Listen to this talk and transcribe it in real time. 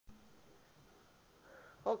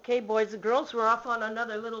Okay, boys and girls, we're off on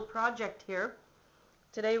another little project here.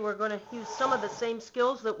 Today we're going to use some of the same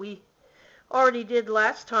skills that we already did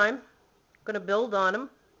last time. Going to build on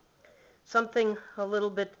them. Something a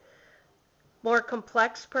little bit more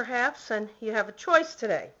complex perhaps, and you have a choice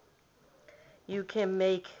today. You can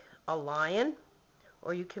make a lion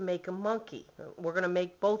or you can make a monkey. We're going to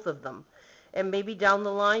make both of them. And maybe down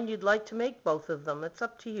the line you'd like to make both of them. It's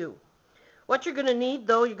up to you. What you're going to need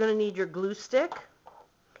though, you're going to need your glue stick.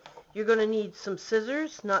 You're going to need some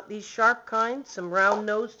scissors, not these sharp kinds, some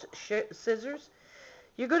round-nosed scissors.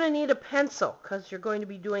 You're going to need a pencil because you're going to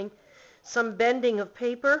be doing some bending of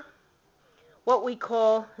paper, what we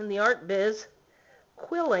call in the art biz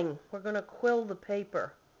quilling. We're going to quill the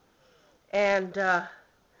paper. And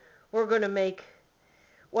we're going to make,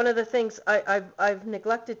 one of the things I've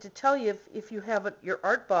neglected to tell you, if you have your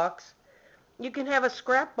art box, you can have a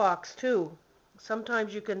scrap box too.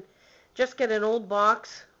 Sometimes you can just get an old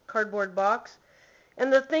box, cardboard box,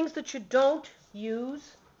 and the things that you don't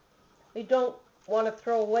use, you don't want to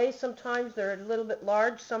throw away sometimes, they're a little bit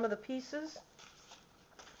large, some of the pieces.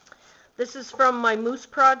 This is from my moose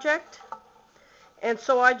project, and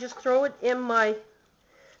so I just throw it in my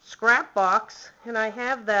scrap box, and I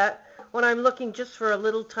have that when I'm looking just for a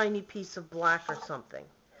little tiny piece of black or something.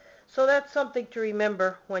 So that's something to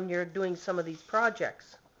remember when you're doing some of these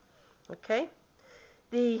projects. Okay?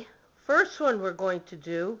 The first one we're going to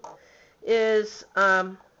do is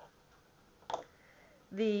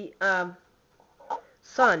the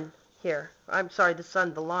sun here. I'm sorry, the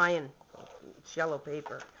sun, the lion. It's yellow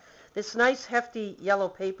paper. This nice hefty yellow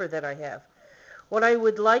paper that I have. What I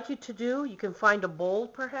would like you to do, you can find a bowl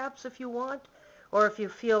perhaps if you want, or if you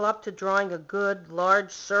feel up to drawing a good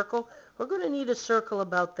large circle. We're going to need a circle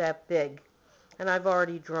about that big, and I've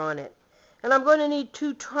already drawn it. And I'm going to need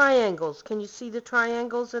 2 triangles. Can you see the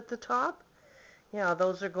triangles at the top? Yeah,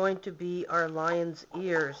 those are going to be our lion's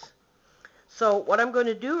ears. So what I'm going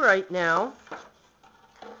to do right now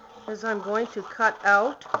is I'm going to cut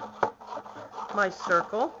out my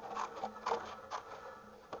circle.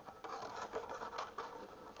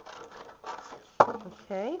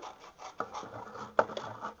 Okay.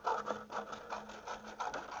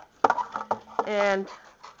 And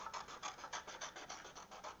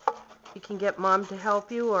you can get mom to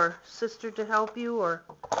help you, or sister to help you, or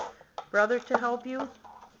brother to help you,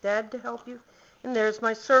 dad to help you. And there's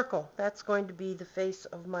my circle. That's going to be the face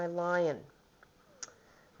of my lion.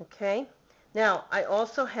 Okay. Now, I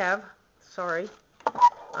also have,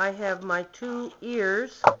 I have my 2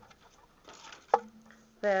 ears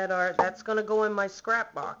that's going to go in my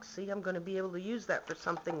scrap box. See, I'm going to be able to use that for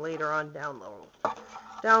something later on down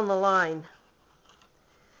the line.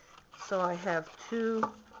 So I have 2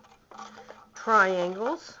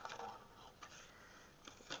 triangles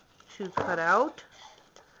to cut out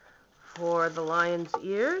for the lion's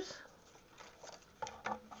ears.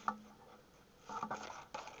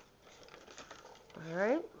 All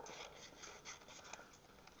right.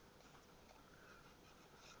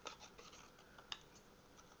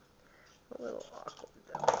 A little awkward.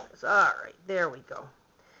 All right, there we go.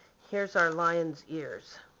 Here's our lion's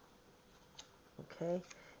ears. Okay,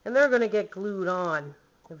 and they're going to get glued on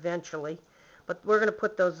eventually, but we're going to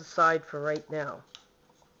put those aside for right now.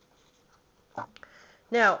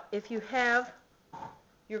 Now, if you have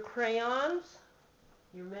your crayons,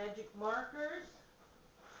 your magic markers,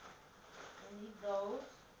 I need those,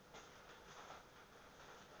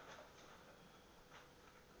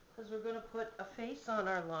 because we're going to put a face on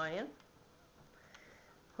our lion.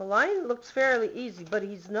 The lion looks fairly easy, but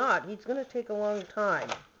he's not. He's going to take a long time.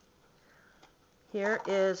 Here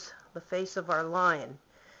is the face of our lion.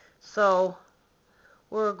 So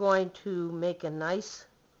we're going to make a nice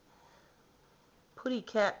putty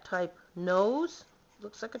cat type nose.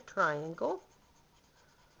 Looks like a triangle.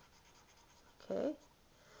 Okay.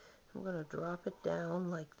 I'm going to drop it down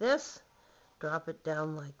like this. Drop it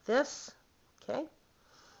down like this. Okay.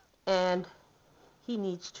 And he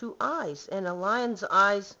needs 2 eyes. And a lion's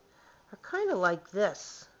eyes are kind of like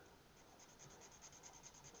this.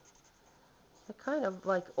 They're kind of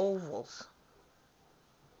like ovals.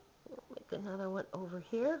 Make another one over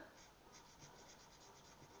here.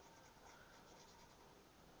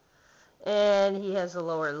 And he has a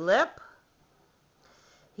lower lip.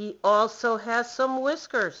 He also has some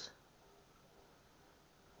whiskers.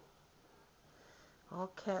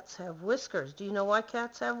 All cats have whiskers. Do you know why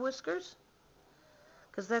cats have whiskers?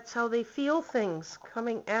 Because that's how they feel things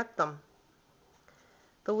coming at them.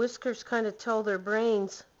 The whiskers kind of tell their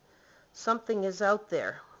brains something is out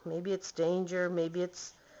there. Maybe it's danger, maybe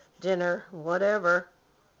it's dinner, whatever.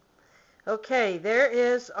 Okay, there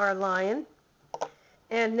is our lion.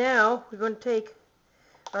 And now we're going to take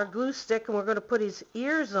our glue stick and we're going to put his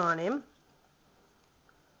ears on him.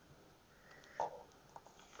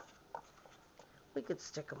 We could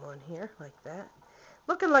stick him on here like that.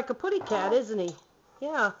 Looking like a putty cat, isn't he?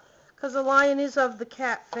 Yeah, because the lion is of the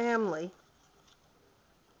cat family.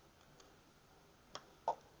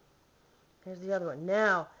 There's the other one.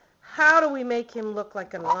 Now, how do we make him look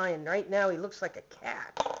like a lion? Right now he looks like a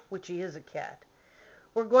cat, which he is a cat.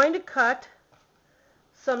 We're going to cut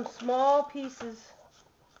some small pieces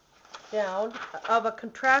down of a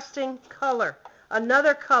contrasting color,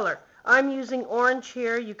 another color. I'm using orange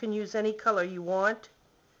here. You can use any color you want.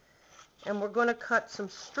 And we're going to cut some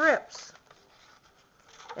strips.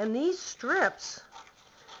 And these strips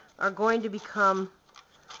are going to become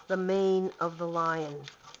the mane of the lion.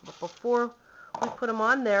 But before we put them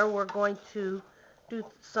on there, we're going to do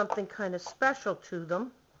something kind of special to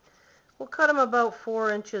them. We'll cut them about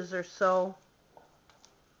 4 inches or so.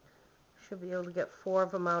 Should be able to get 4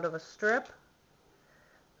 of them out of a strip.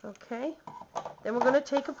 Okay. Then we're going to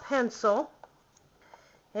take a pencil,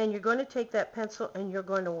 and you're going to take that pencil and you're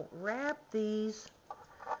going to wrap these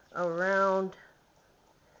around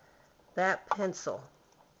that pencil.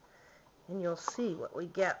 And you'll see what we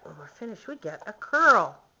get when we're finished. We get a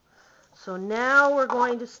curl. So now we're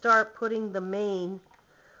going to start putting the mane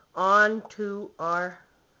onto our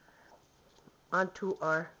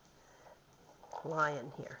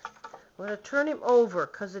lion here. I'm going to turn him over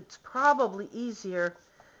because it's probably easier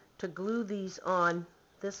to glue these on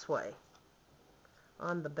this way,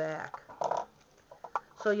 on the back.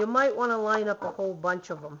 So you might want to line up a whole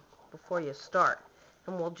bunch of them before you start.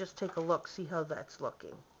 And we'll just take a look, see how that's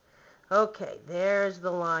looking. Okay, there's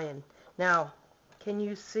the lion. Now, can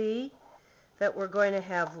you see that we're going to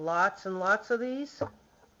have lots and lots of these?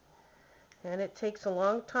 And it takes a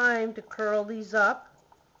long time to curl these up,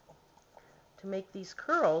 to make these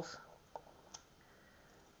curls.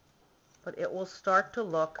 But it will start to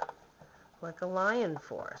look like a lion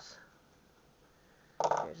for us.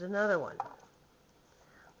 Here's another one.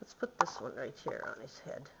 Let's put this one right here on his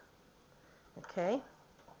head. Okay?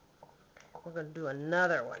 We're going to do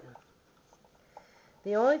another one.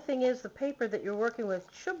 The only thing is the paper that you're working with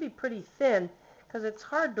should be pretty thin because it's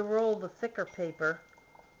hard to roll the thicker paper.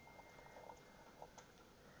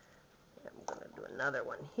 I'm going to do another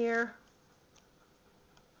one here.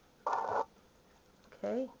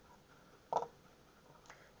 Okay.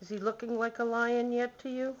 Is he looking like a lion yet to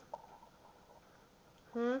you?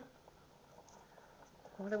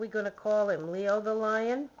 What are we going to call him? Leo the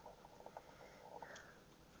lion?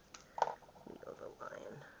 Leo the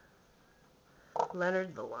lion.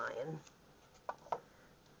 Leonard the lion.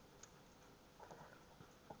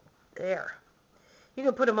 There. You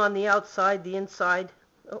can put him on the outside, the inside.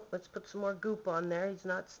 Oh, let's put some more goop on there. He's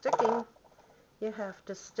not sticking. You have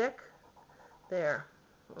to stick. There.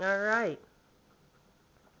 All right.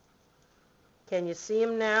 Can you see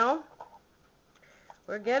him now?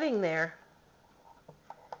 We're getting there.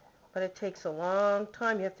 But it takes a long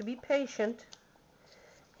time. You have to be patient.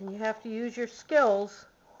 And you have to use your skills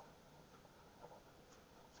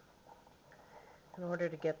in order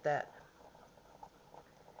to get that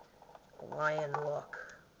lion look.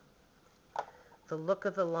 The look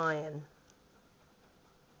of the lion.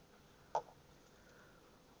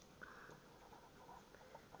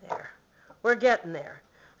 There. We're getting there.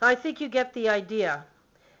 I think you get the idea.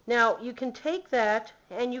 Now, you can take that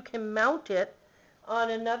and you can mount it on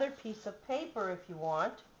another piece of paper if you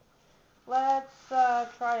want. Let's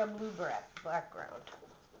try a blue background.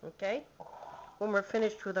 Okay? When we're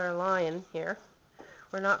finished with our lion here.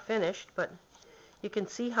 We're not finished, but you can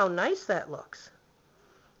see how nice that looks.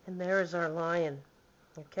 And there is our lion.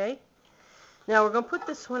 Okay? Now we're going to put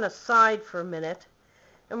this one aside for a minute,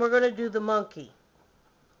 and we're going to do the monkey.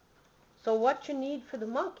 So what you need for the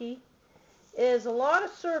monkey is a lot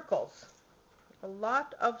of circles. A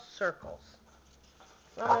lot of circles.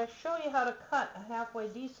 I'm going to show you how to cut a halfway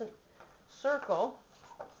decent circle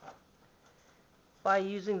by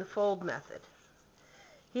using the fold method.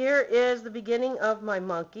 Here is the beginning of my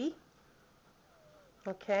monkey.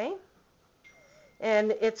 Okay?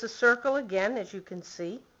 And it's a circle again, as you can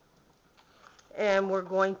see. And we're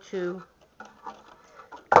going to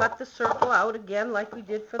cut the circle out again like we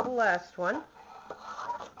did for the last one.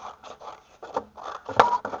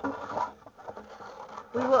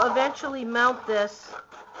 We will eventually mount this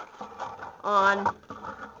on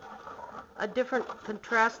a different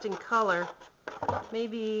contrasting color,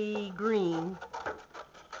 maybe green,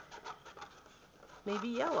 maybe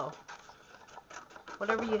yellow,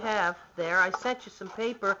 whatever you have there. I sent you some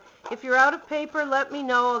paper. If you're out of paper, let me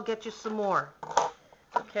know. I'll get you some more.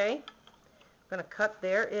 Okay? going to cut,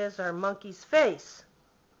 there is our monkey's face.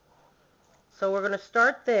 So we're going to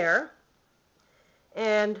start there,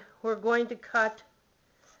 and we're going to cut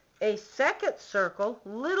a second circle, a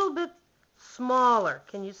little bit smaller.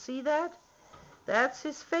 Can you see that? That's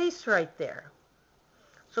his face right there.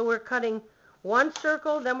 So we're cutting one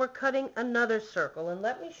circle, then we're cutting another circle. And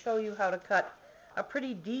let me show you how to cut a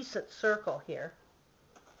pretty decent circle here.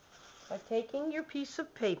 By taking your piece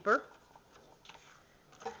of paper,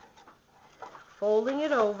 folding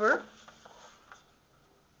it over,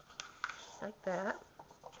 like that,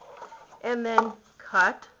 and then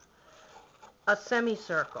cut a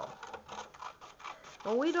semicircle.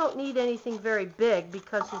 Well, we don't need anything very big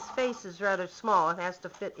because his face is rather small and has to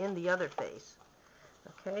fit in the other face.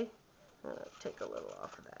 Okay, take a little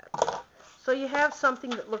off of that. So you have something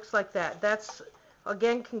that looks like that. That's,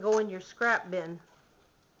 again, can go in your scrap bin.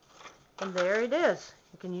 And there it is.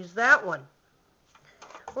 You can use that one.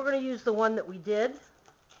 We're going to use the one that we did.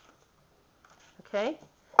 Okay,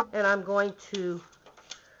 and I'm going to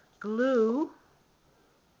glue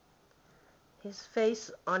his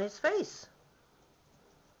face on his face.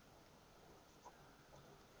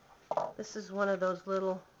 This is one of those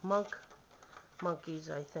little monkeys,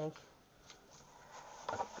 I think.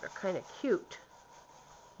 They're kind of cute.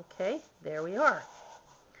 Okay, there we are.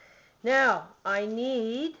 Now, I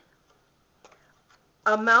need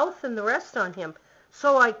a mouth and the rest on him.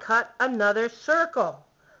 So I cut another circle,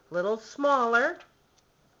 a little smaller,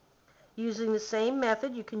 using the same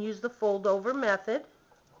method. You can use the fold over method.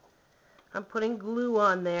 I'm putting glue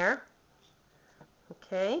on there.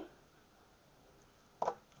 Okay.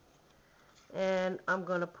 And I'm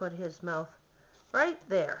going to put his mouth right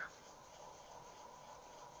there.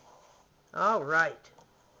 All right.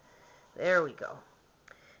 There we go.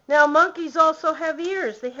 Now, monkeys also have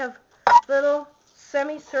ears. They have little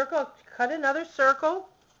semicircle. Cut another circle,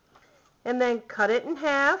 and then cut it in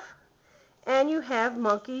half, and you have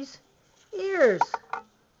monkey's ears.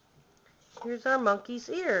 Here's our monkey's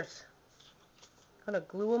ears. I'm going to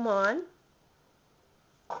glue them on.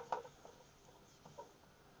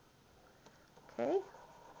 Okay,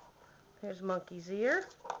 there's monkey's ear,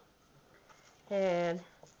 and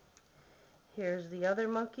here's the other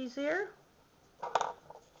monkey's ear.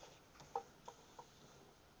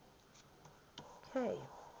 Okay,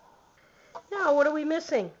 now what are we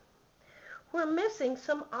missing? We're missing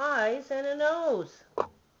some eyes and a nose.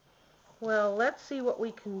 Well, let's see what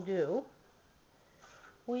we can do.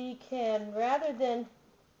 We can, rather than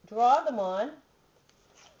draw them on,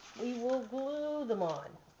 we will glue them on.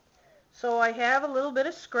 So I have a little bit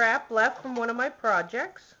of scrap left from one of my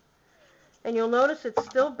projects, and you'll notice it's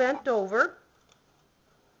still bent over.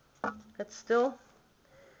 It's still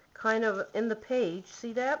kind of in the page,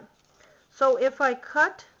 see that? So if I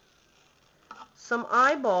cut some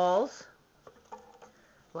eyeballs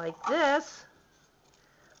like this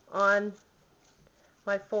on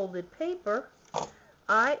my folded paper,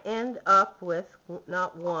 I end up with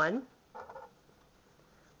not one,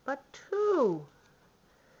 but two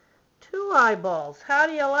eyeballs. How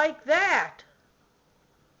do you like that?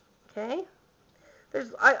 Okay.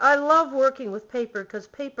 I love working with paper because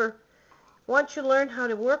paper, once you learn how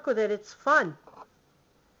to work with it, it's fun.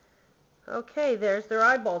 Okay, there's their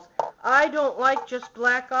eyeballs. I don't like just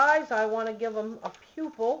black eyes. I want to give them a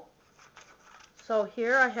pupil. So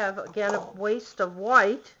here I have, again, a waste of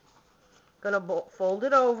white. I'm going to fold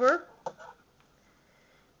it over,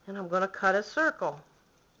 and I'm going to cut a circle.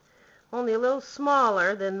 Only a little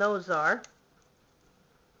smaller than those are.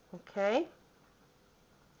 Okay.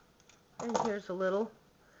 And here's a little,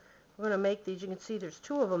 we're going to make these. You can see there's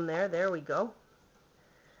two of them there. There we go.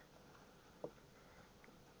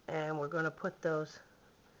 And we're going to put those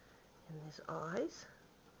in his eyes.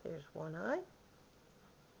 There's one eye.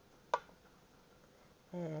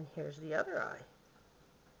 And here's the other eye.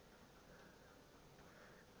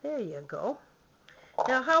 There you go.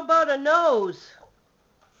 Now how about a nose?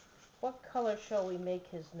 What color shall we make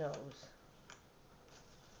his nose?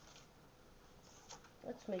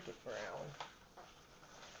 Let's make it brown.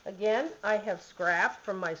 Again, I have scrap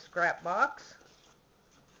from my scrap box.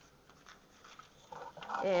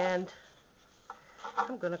 And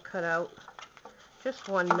I'm going to cut out just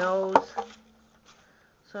one nose.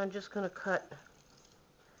 So I'm just going to cut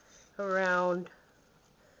a round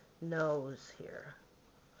nose here.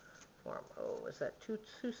 Oh, is that too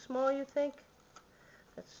small, you think?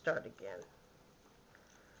 Let's start again.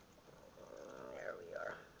 There we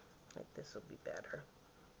are. I think this will be better.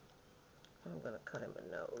 I'm going to cut him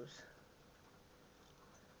a nose.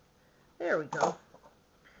 There we go.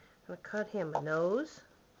 I'm going to cut him a nose.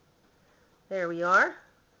 There we are.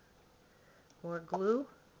 More glue.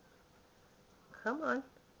 Come on.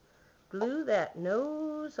 Glue that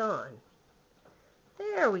nose on.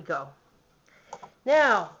 There we go.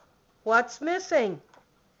 Now, what's missing?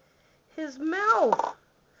 His mouth.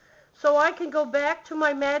 So I can go back to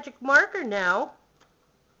my magic marker now,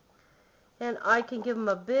 and I can give him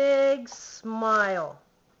a big smile.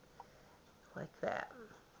 Like that.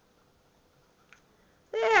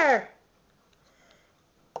 There.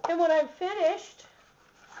 And when I'm finished,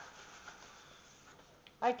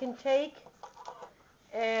 I can take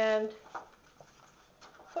and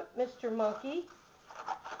put Mr. Monkey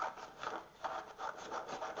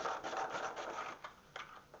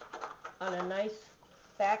on a nice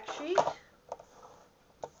fact sheet.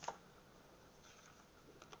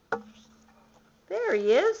 There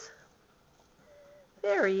he is.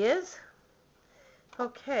 There he is.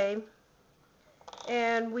 Okay.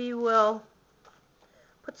 And we will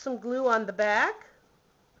put some glue on the back.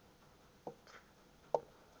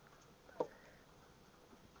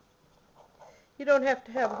 You don't have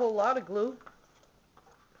to have a whole lot of glue.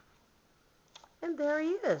 And there he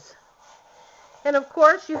is. And of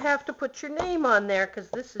course you have to put your name on there because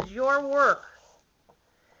this is your work.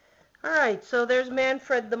 Alright, so there's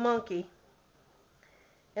Manfred the monkey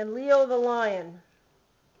and Leo the lion.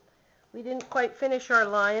 We didn't quite finish our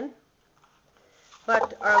lion,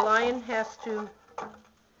 but our lion has to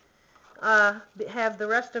have the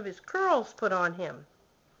rest of his curls put on him,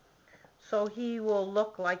 so he will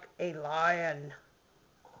look like a lion.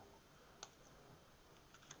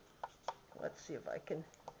 Let's see if I can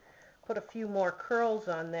put a few more curls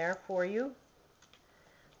on there for you.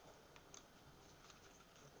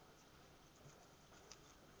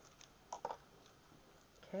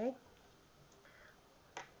 Okay.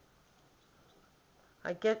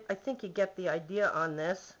 I think you get the idea on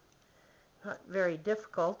this. Not very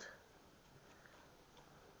difficult.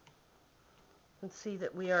 You can see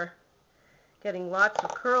that we are getting lots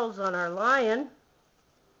of curls on our lion.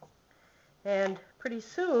 And pretty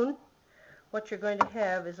soon, what you're going to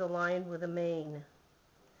have is a lion with a mane.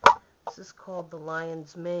 This is called the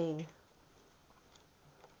lion's mane.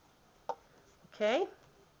 Okay?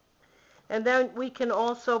 And then we can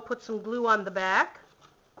also put some glue on the back.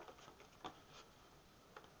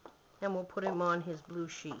 And we'll put him on his blue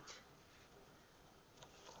sheet.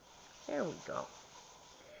 There we go.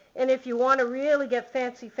 And if you want to really get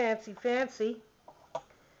fancy, fancy, fancy,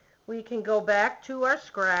 we can go back to our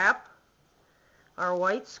scrap, our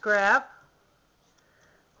white scrap.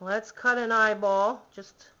 Let's cut an eyeball,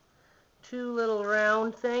 just two little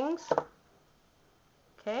round things.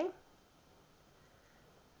 Okay.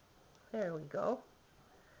 There we go.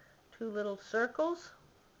 Two little circles.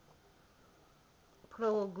 Put a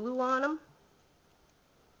little glue on them.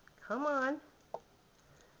 Come on.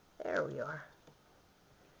 There we are.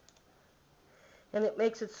 And it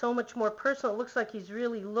makes it so much more personal. It looks like he's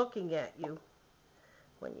really looking at you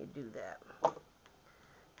when you do that.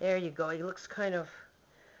 There you go. He looks kind of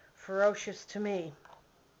ferocious to me.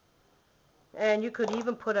 And you could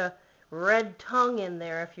even put a red tongue in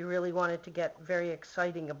there if you really wanted to get very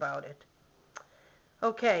exciting about it.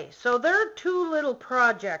 Okay, so there are two little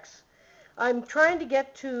projects. I'm trying to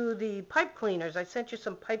get to the pipe cleaners. I sent you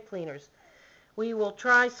some pipe cleaners. We will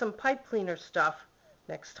try some pipe cleaner stuff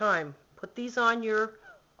next time. Put these on your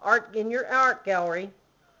art in your art gallery,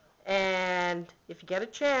 and if you get a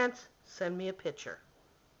chance, send me a picture.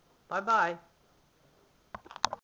 Bye-bye.